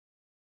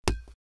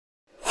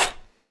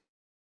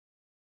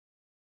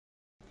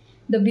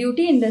The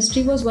beauty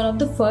industry was one of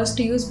the first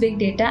to use big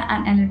data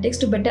and analytics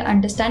to better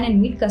understand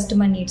and meet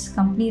customer needs.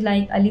 Companies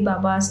like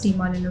Alibaba's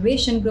Tmall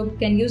Innovation Group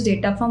can use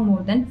data from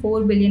more than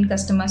 4 billion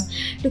customers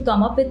to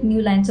come up with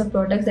new lines of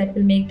products that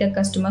will make their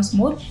customers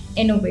more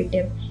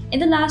innovative. In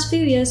the last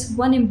few years,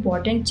 one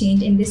important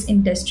change in this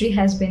industry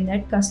has been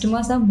that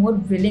customers are more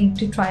willing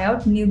to try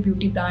out new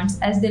beauty brands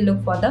as they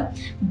look for the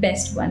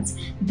best ones.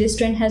 This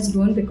trend has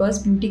grown because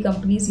beauty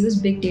companies use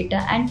big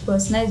data and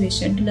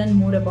personalization to learn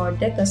more about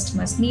their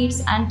customers'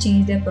 needs and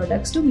change their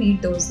products to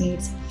meet those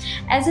needs.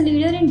 As a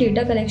leader in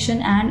data collection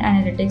and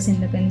analytics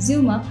in the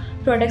consumer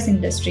products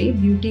industry,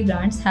 beauty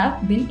brands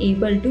have been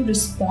able to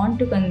respond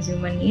to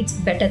consumer needs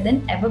better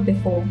than ever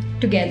before.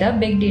 Together,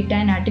 big data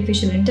and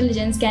artificial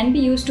intelligence can be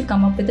used to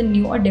come up with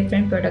new or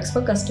different products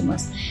for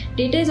customers.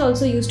 Data is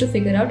also used to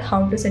figure out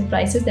how to set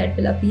prices that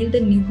will appeal to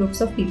new groups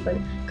of people.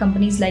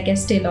 Companies like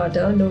Estée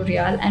Lauder,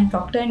 L'Oreal, and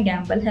Procter &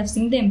 Gamble have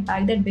seen the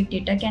impact that big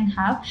data can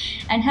have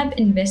and have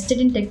invested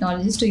in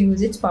technologies to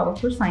use its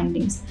powerful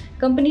findings.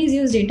 Companies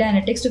use data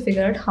analytics to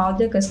figure out how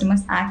their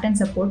customers act and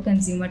support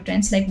consumer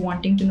trends like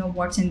wanting to know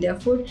what's in their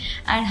food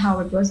and how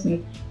it was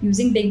made.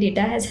 Using big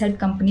data has helped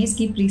companies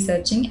keep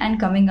researching and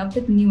coming up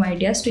with new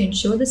ideas to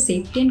ensure the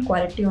safety and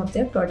quality of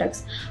their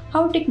products.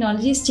 How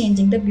technology is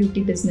changing the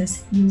beauty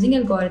business. Using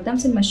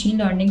algorithms and machine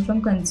learning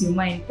from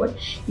consumer input,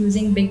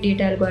 using big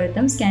data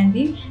algorithms can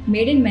be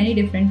made in many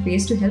different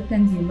ways to help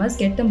consumers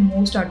get the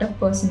most out of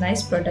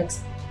personalized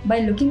products. By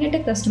looking at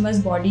a customer's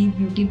body,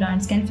 beauty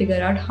brands can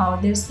figure out how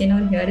their skin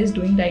or hair is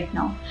doing right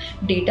now.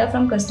 Data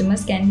from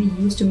customers can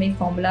be used to make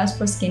formulas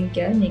for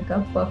skincare,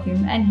 makeup,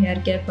 perfume, and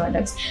hair care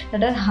products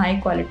that are high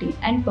quality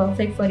and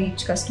perfect for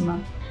each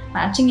customer.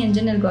 Matching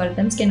engine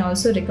algorithms can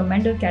also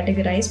recommend or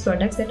categorize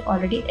products that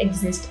already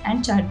exist,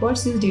 and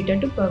chatbots use data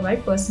to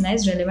provide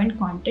personalized relevant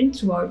content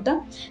throughout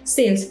the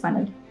sales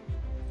funnel.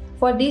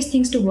 For these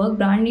things to work,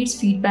 brand needs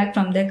feedback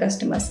from their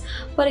customers.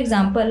 For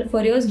example,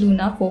 Foreo's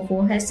Luna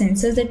 44 has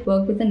sensors that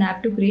work with an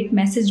app to create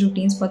message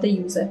routines for the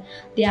user.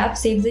 The app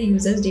saves the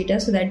user's data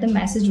so that the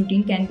message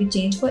routine can be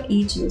changed for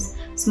each use.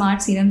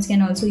 Smart serums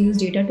can also use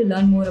data to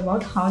learn more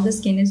about how the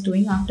skin is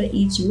doing after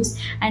each use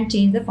and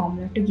change the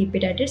formula to keep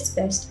it at its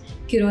best.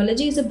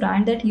 Curology is a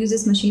brand that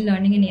uses machine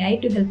learning and AI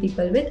to help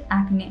people with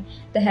acne.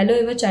 The Hello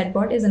Eva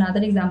chatbot is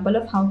another example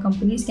of how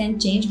companies can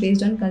change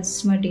based on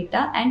customer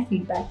data and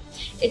feedback.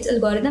 Its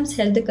algorithms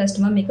help the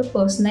customer make a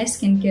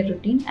personalized skincare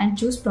routine and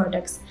choose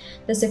products.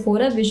 The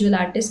Sephora visual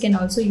artist can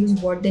also use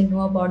what they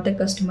know about the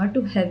customer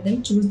to help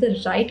them choose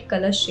the right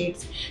color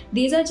shades.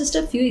 These are just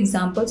a few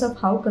examples of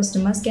how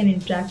customers can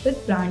interact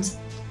with brands.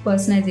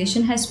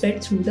 Personalization has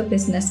spread through the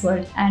business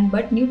world,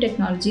 but new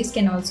technologies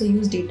can also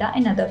use data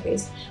in other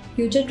ways.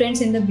 Future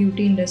trends in the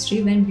beauty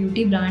industry. When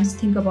beauty brands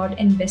think about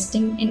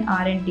investing in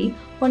R&D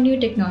for new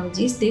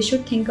technologies, they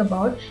should think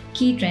about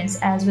key trends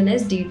as well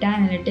as data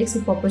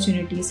analytics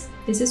opportunities.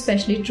 This is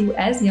especially true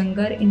as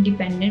younger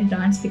independent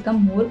brands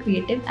become more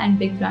creative and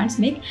big brands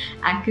make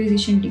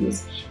acquisition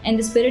deals. In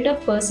the spirit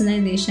of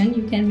personalization,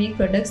 you can make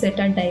products that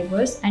are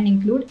diverse and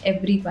include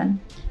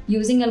everyone.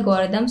 Using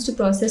algorithms to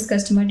process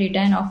customer data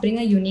and offering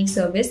a unique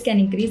service can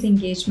increase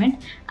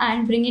engagement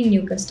and bring in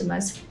new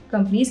customers.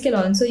 Companies can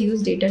also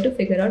use data to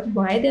figure out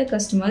why their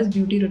customers'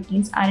 beauty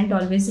routines aren't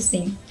always the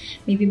same,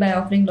 maybe by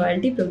offering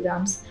loyalty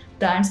programs.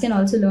 Brands can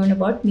also learn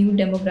about new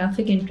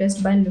demographic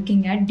interests by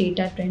looking at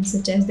data trends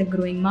such as the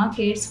growing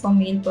markets for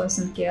male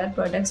personal care,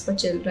 products for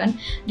children,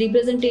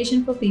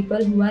 representation for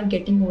people who are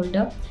getting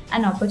older,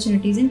 and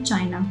opportunities in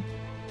China.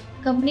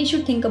 Companies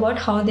should think about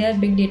how they are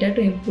big data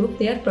to improve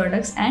their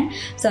products and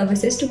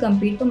services to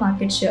compete for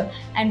market share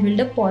and build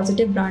a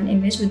positive brand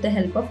image with the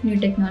help of new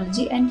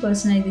technology and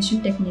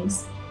personalization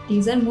techniques.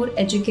 These are more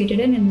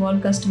educated and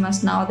involved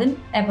customers now than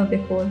ever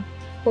before.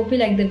 Hope you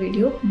liked the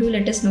video. Do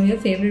let us know your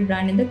favorite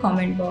brand in the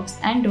comment box,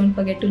 and don't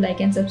forget to like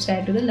and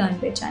subscribe to the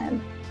Learnbay channel.